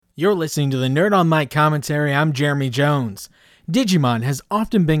You're listening to the Nerd on Mic commentary. I'm Jeremy Jones. Digimon has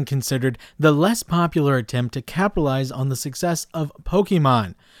often been considered the less popular attempt to capitalize on the success of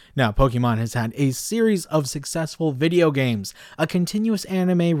Pokemon. Now, Pokemon has had a series of successful video games, a continuous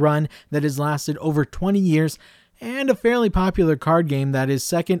anime run that has lasted over 20 years, and a fairly popular card game that is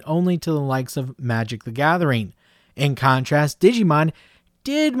second only to the likes of Magic the Gathering. In contrast, Digimon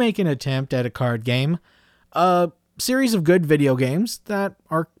did make an attempt at a card game, a series of good video games that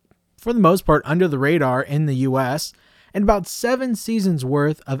are for the most part under the radar in the US, and about 7 seasons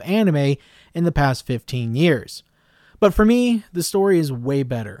worth of anime in the past 15 years. But for me, the story is way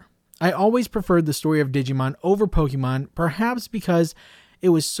better. I always preferred the story of Digimon over Pokemon, perhaps because it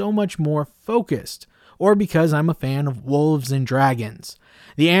was so much more focused, or because I'm a fan of wolves and dragons.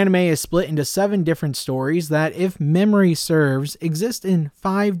 The anime is split into 7 different stories that, if memory serves, exist in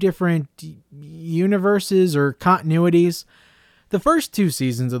 5 different universes or continuities. The first 2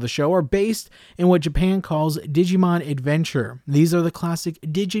 seasons of the show are based in what Japan calls Digimon Adventure. These are the classic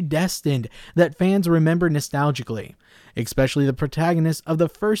Digidestined that fans remember nostalgically, especially the protagonists of the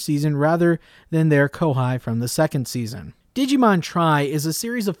first season rather than their kohai from the second season. Digimon Tri is a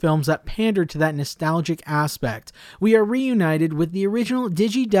series of films that pander to that nostalgic aspect. We are reunited with the original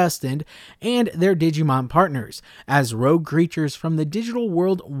Digidestined and their Digimon partners, as rogue creatures from the digital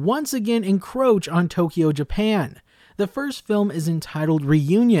world once again encroach on Tokyo, Japan. The first film is entitled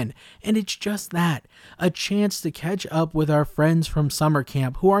Reunion, and it's just that, a chance to catch up with our friends from summer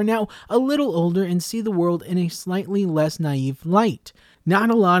camp who are now a little older and see the world in a slightly less naive light. Not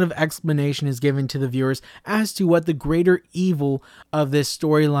a lot of explanation is given to the viewers as to what the greater evil of this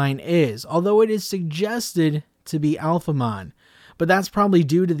storyline is, although it is suggested to be Alphamon. But that's probably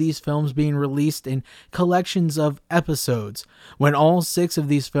due to these films being released in collections of episodes. When all 6 of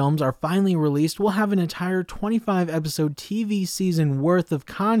these films are finally released, we'll have an entire 25-episode TV season worth of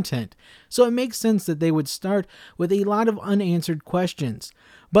content, so it makes sense that they would start with a lot of unanswered questions.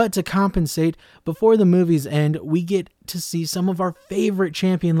 But to compensate, before the movies end, we get to see some of our favorite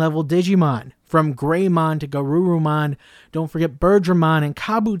champion-level Digimon. From Greymon to Garurumon, don't forget Birdramon and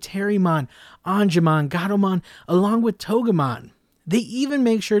Kabuterimon, Angemon, Gatomon, along with Togemon. They even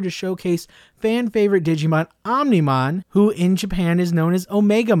make sure to showcase fan-favorite Digimon Omnimon, who in Japan is known as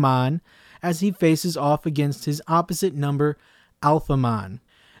Omegamon, as he faces off against his opposite number, Alphamon.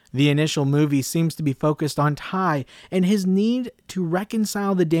 The initial movie seems to be focused on Tai and his need to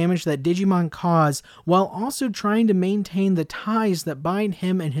reconcile the damage that Digimon cause while also trying to maintain the ties that bind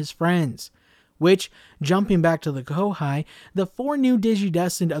him and his friends. Which, jumping back to the kohai, the 4 new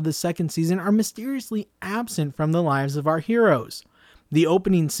Digidestined of the second season are mysteriously absent from the lives of our heroes. The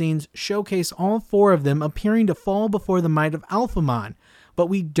opening scenes showcase all 4 of them appearing to fall before the might of Alphamon, but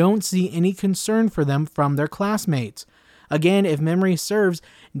we don't see any concern for them from their classmates. Again, if memory serves,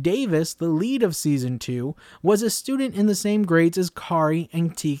 Davis, the lead of Season 2, was a student in the same grades as Kari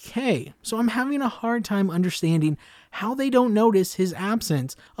and TK, so I'm having a hard time understanding how they don't notice his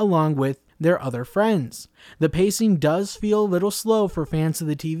absence along with their other friends. The pacing does feel a little slow for fans of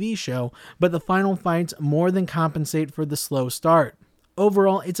the TV show, but the final fights more than compensate for the slow start.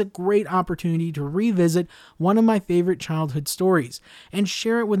 Overall, it's a great opportunity to revisit one of my favorite childhood stories and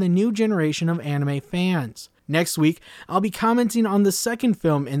share it with a new generation of anime fans. Next week, I'll be commenting on the second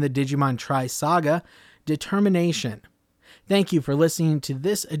film in the Digimon Tri saga, Determination. Thank you for listening to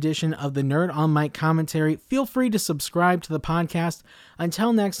this edition of the Nerd on Mic commentary. Feel free to subscribe to the podcast.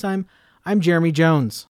 Until next time, I'm Jeremy Jones.